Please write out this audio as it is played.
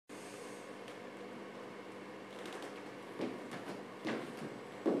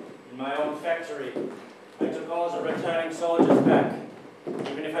my own factory, I took all the returning soldiers back,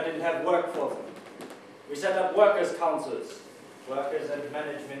 even if I didn't have work for them. We set up workers' councils, workers and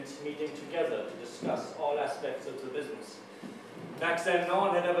management meeting together to discuss all aspects of the business. Back then, no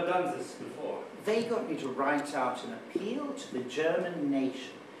one had ever done this before. They got me to write out an appeal to the German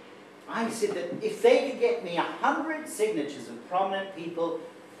nation. I said that if they could get me 100 signatures of prominent people,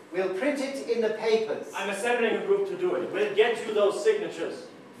 we'll print it in the papers. I'm assembling a group to do it. We'll get you those signatures.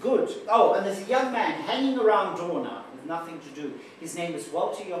 Good. Oh, and there's a young man hanging around Dornach with nothing to do. His name is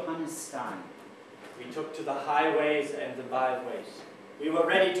Walter Johannes Steiner. We took to the highways and the byways. We were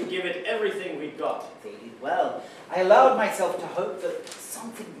ready to give it everything we'd got. They did well. I allowed myself to hope that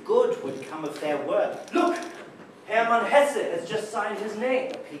something good would come of their work. Look! Hermann Hesse has just signed his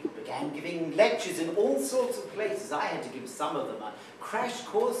name. People began giving lectures in all sorts of places. I had to give some of them a crash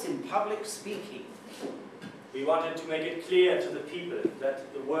course in public speaking. We wanted to make it clear to the people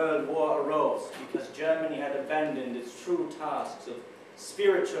that the World War arose because Germany had abandoned its true tasks of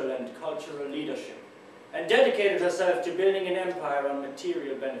spiritual and cultural leadership and dedicated herself to building an empire on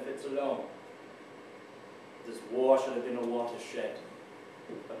material benefits alone. This war should have been a watershed,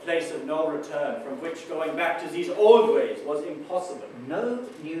 a place of no return from which going back to these old ways was impossible. No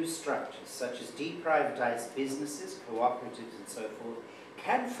new structures, such as deprivatized businesses, cooperatives and so forth,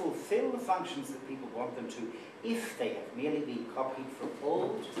 can fulfill the functions that people want them to if they have merely been copied from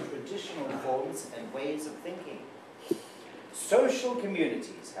old traditional forms and ways of thinking. Social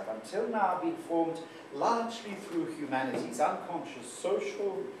communities have until now been formed largely through humanity's unconscious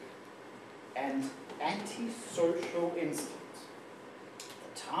social and antisocial instincts.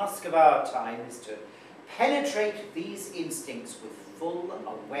 The task of our time is to penetrate these instincts with full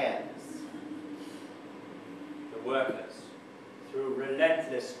awareness. The workers, through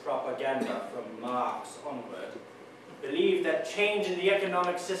relentless propaganda from Marx onward, believed that change in the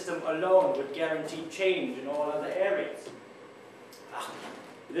economic system alone would guarantee change in all other areas.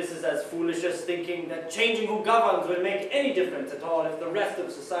 This is as foolish as thinking that changing who governs will make any difference at all if the rest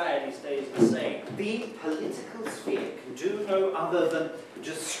of society stays the same. The political sphere can do no other than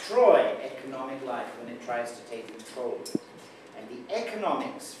destroy economic life when it tries to take control of it. And the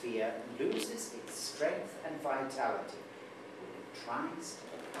economic sphere loses its strength and vitality when it tries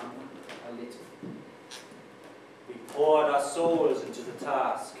to become political. We poured our souls into the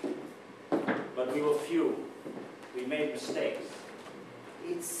task, but we were few. We made mistakes.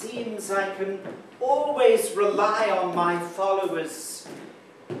 It seems I can always rely on my followers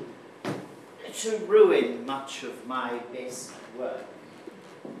to ruin much of my best work.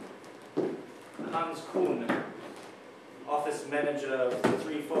 Hans Kuhn, office manager of the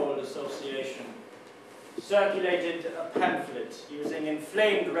Threefold Association, circulated a pamphlet using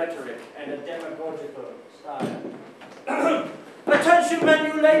inflamed rhetoric and a demagogical style. Attention,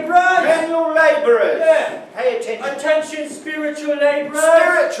 manual labourers! Manual labourers! Yeah! Pay attention. Attention, spiritual labourers!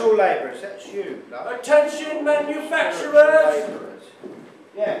 Spiritual labourers, that's you. Love. Attention, manufacturers!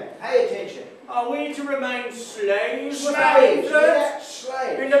 Yeah, pay attention. Are we to remain slaves? Slaves! Yeah,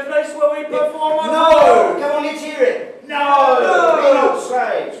 slaves. In the place where we perform our No! Come on, let's hear it. No! We're not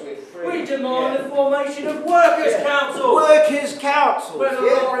slaves, we're free. We demand the formation of workers' councils. Workers' councils. Whether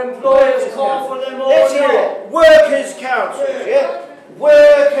our employers call for them or let's hear not. it. Workers' councils, yeah?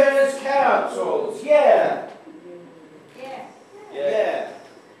 Workers' councils, yeah. Yeah. Yeah.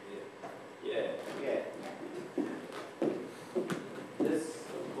 Yeah. Yeah. This,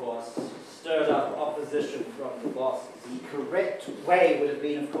 of course, stirred up opposition from the bosses. The correct way would have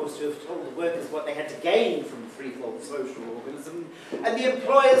been, of course, to have told the workers what they had to gain from threefold social organism, and the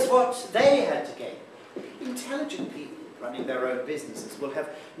employers what they had to gain. Intelligent people running their own businesses will have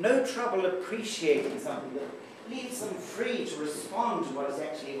no trouble appreciating something that leaves them free to respond to what is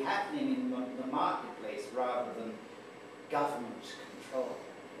actually happening in the marketplace rather than government control.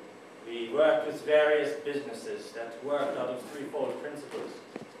 We worked with various businesses that worked out of threefold principles.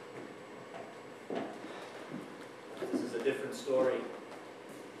 This is a different story.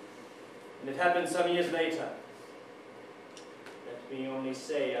 And it happened some years later. Let me only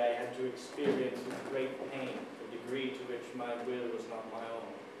say I had to experience with great pain the degree to which my will was not my own.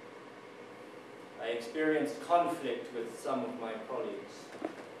 I experienced conflict with some of my colleagues.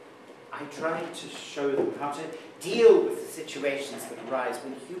 I tried to show them how to deal with the situations that arise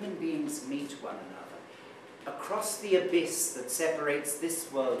when human beings meet one another, across the abyss that separates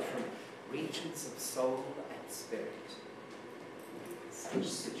this world from regions of soul and spirit. Such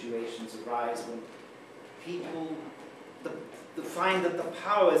situations arise when people find that the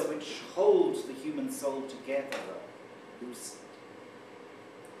powers which hold the human soul together are loosened.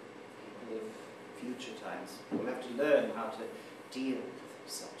 People of future times will have to learn how to deal with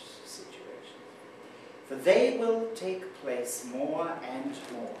such situations. For they will take place more and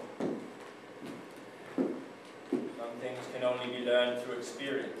more. Some things can only be learned through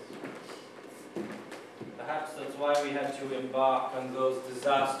experience. Perhaps that's why we had to embark on those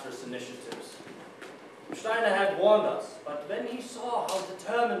disastrous initiatives. Steiner had warned us, but when he saw how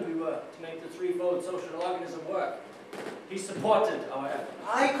determined we were to make the threefold social organism work, he supported our efforts.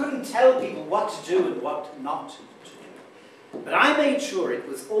 I couldn't tell people what to do and what not to do. But I made sure it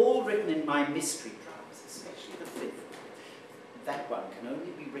was all written in my mystery dramas, especially the fifth. That one can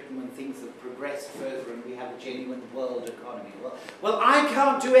only be written when things have progressed further and we have a genuine world economy. Well, I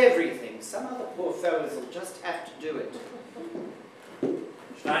can't do everything. Some other poor fellows will just have to do it.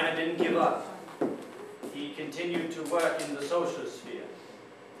 Steiner didn't give up. He continued to work in the social sphere.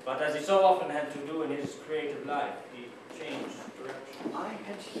 But as he so often had to do in his creative life, he changed direction. I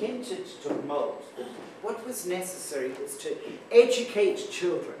had hinted to Molt that what was necessary was to educate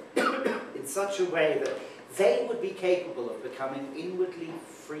children in such a way that they would be capable of becoming inwardly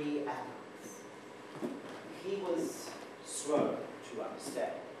free adults. He was slow to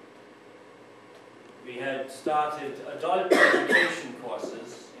understand. We had started adult education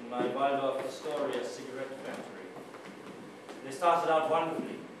courses in my Waldorf Astoria Cigarette Factory. They started out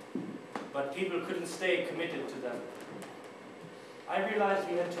wonderfully, but people couldn't stay committed to them. I realized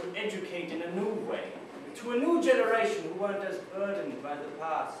we had to educate in a new way, to a new generation who weren't as burdened by the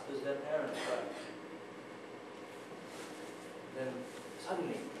past as their parents were. Then,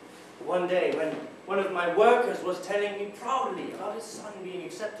 suddenly, one day, when one of my workers was telling me proudly about his son being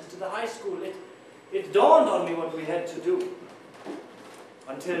accepted to the high school, it dawned on me what we had to do.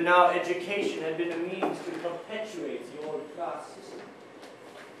 Until now, education had been a means to perpetuate the old class system.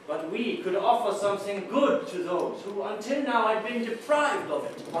 But we could offer something good to those who, until now, had been deprived of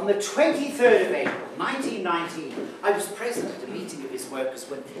it. On the 23rd of April, 1919, I was present at a meeting of his workers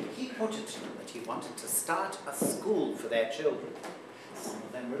when he put it to them that he wanted to start a school for their children. Some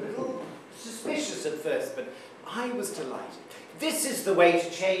of them were a little suspicious at first, but I was delighted. This is the way to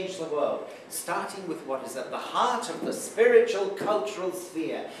change the world, starting with what is at the heart of the spiritual, cultural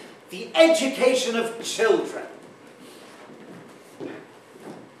sphere, the education of children.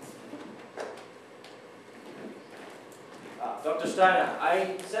 Dr. Steiner,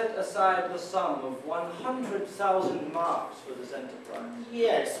 I set aside the sum of 100,000 marks for this enterprise.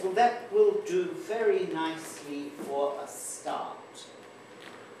 Yes, well that will do very nicely for a start.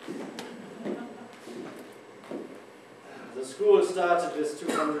 The school started with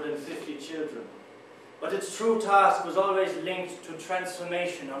 250 children, but its true task was always linked to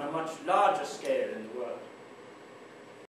transformation on a much larger scale in the world.